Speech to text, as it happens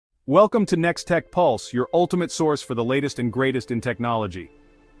Welcome to NexTech Pulse, your ultimate source for the latest and greatest in technology.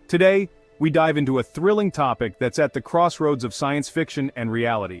 Today, we dive into a thrilling topic that's at the crossroads of science fiction and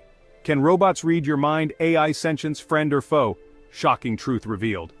reality. Can robots read your mind? AI sentience, friend or foe? Shocking truth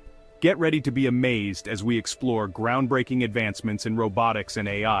revealed. Get ready to be amazed as we explore groundbreaking advancements in robotics and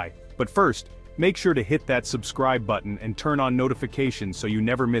AI. But first, make sure to hit that subscribe button and turn on notifications so you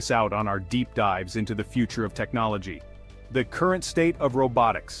never miss out on our deep dives into the future of technology. The current state of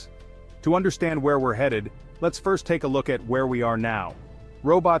robotics. To understand where we're headed, let's first take a look at where we are now.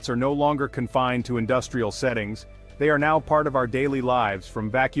 Robots are no longer confined to industrial settings. They are now part of our daily lives,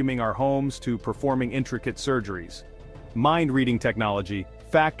 from vacuuming our homes to performing intricate surgeries. Mind-reading technology,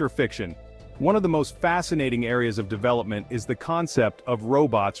 fact or fiction? One of the most fascinating areas of development is the concept of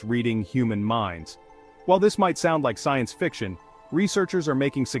robots reading human minds. While this might sound like science fiction, researchers are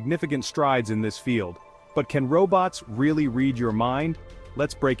making significant strides in this field. But can robots really read your mind?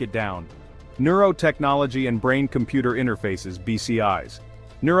 Let's break it down. Neurotechnology and brain-computer interfaces, BCIs.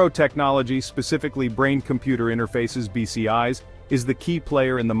 Neurotechnology, specifically brain-computer interfaces, BCIs, is the key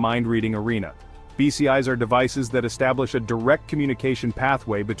player in the mind-reading arena. BCIs are devices that establish a direct communication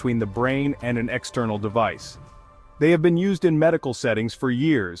pathway between the brain and an external device. They have been used in medical settings for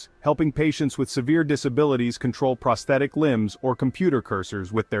years, helping patients with severe disabilities control prosthetic limbs or computer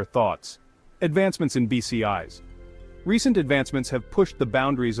cursors with their thoughts. Advancements in BCIs. Recent advancements have pushed the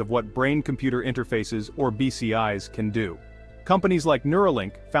boundaries of what brain-computer interfaces, or BCIs, can do. Companies like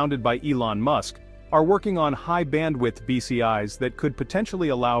Neuralink, founded by Elon Musk, are working on high-bandwidth BCIs that could potentially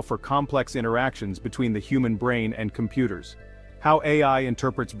allow for complex interactions between the human brain and computers. How AI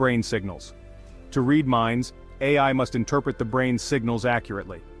interprets brain signals. To read minds, AI must interpret the brain's signals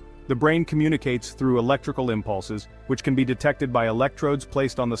accurately. The brain communicates through electrical impulses, which can be detected by electrodes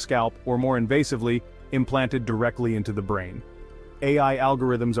placed on the scalp or, more invasively, implanted directly into the brain. AI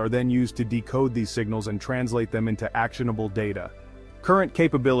algorithms are then used to decode these signals and translate them into actionable data. Current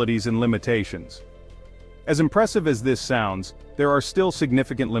capabilities and limitations. As impressive as this sounds, there are still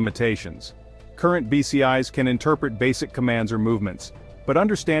significant limitations. Current BCIs can interpret basic commands or movements, but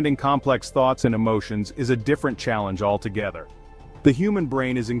understanding complex thoughts and emotions is a different challenge altogether. The human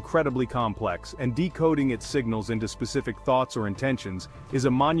brain is incredibly complex, and decoding its signals into specific thoughts or intentions is a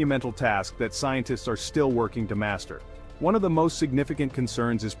monumental task that scientists are still working to master. One of the most significant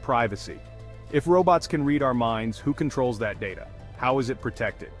concerns is privacy. If robots can read our minds, who controls that data? How is it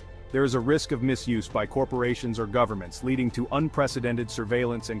protected? There is a risk of misuse by corporations or governments, leading to unprecedented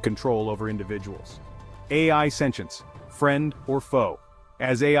surveillance and control over individuals. AI sentience, friend or foe?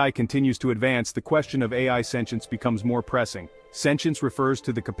 As AI continues to advance, the question of AI sentience becomes more pressing. Sentience refers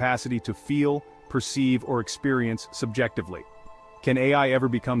to the capacity to feel, perceive, or experience subjectively. Can AI ever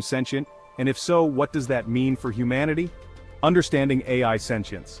become sentient? And if so, what does that mean for humanity? Understanding AI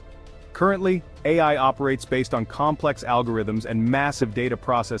sentience. Currently, AI operates based on complex algorithms and massive data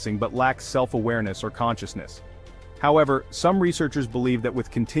processing but lacks self-awareness or consciousness. However, some researchers believe that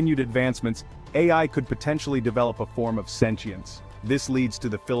with continued advancements, AI could potentially develop a form of sentience. This leads to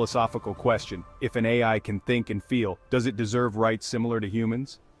the philosophical question: if an AI can think and feel, does it deserve rights similar to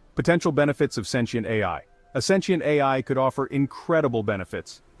humans? Potential benefits of sentient AI. A sentient AI could offer incredible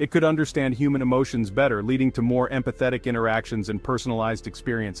benefits. It could understand human emotions better, leading to more empathetic interactions and personalized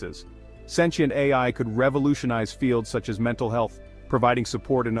experiences. Sentient AI could revolutionize fields such as mental health, providing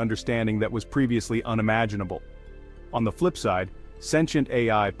support and understanding that was previously unimaginable. On the flip side, sentient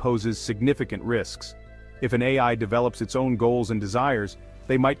AI poses significant risks. If an AI develops its own goals and desires,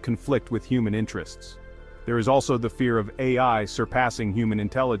 they might conflict with human interests. There is also the fear of AI surpassing human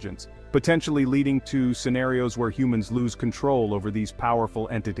intelligence, potentially leading to scenarios where humans lose control over these powerful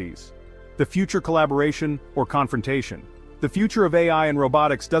entities. The future collaboration or confrontation. The future of AI and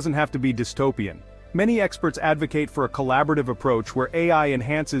robotics doesn't have to be dystopian. Many experts advocate for a collaborative approach where AI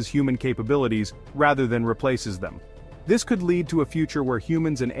enhances human capabilities rather than replaces them. This could lead to a future where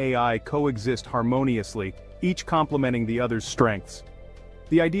humans and AI coexist harmoniously, each complementing the other's strengths.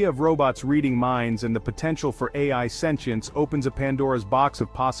 The idea of robots reading minds and the potential for AI sentience opens a Pandora's box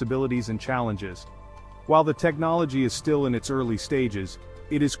of possibilities and challenges. While the technology is still in its early stages,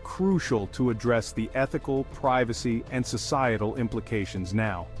 it is crucial to address the ethical, privacy, and societal implications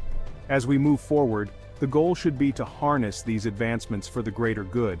now. As we move forward, the goal should be to harness these advancements for the greater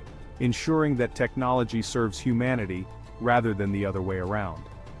good, ensuring that technology serves humanity rather than the other way around.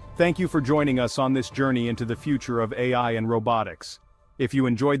 Thank you for joining us on this journey into the future of AI and robotics. If you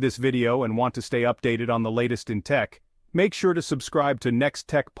enjoyed this video and want to stay updated on the latest in tech, make sure to subscribe to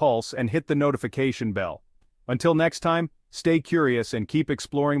NexTech Pulse and hit the notification bell. Until next time, stay curious and keep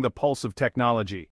exploring the pulse of technology.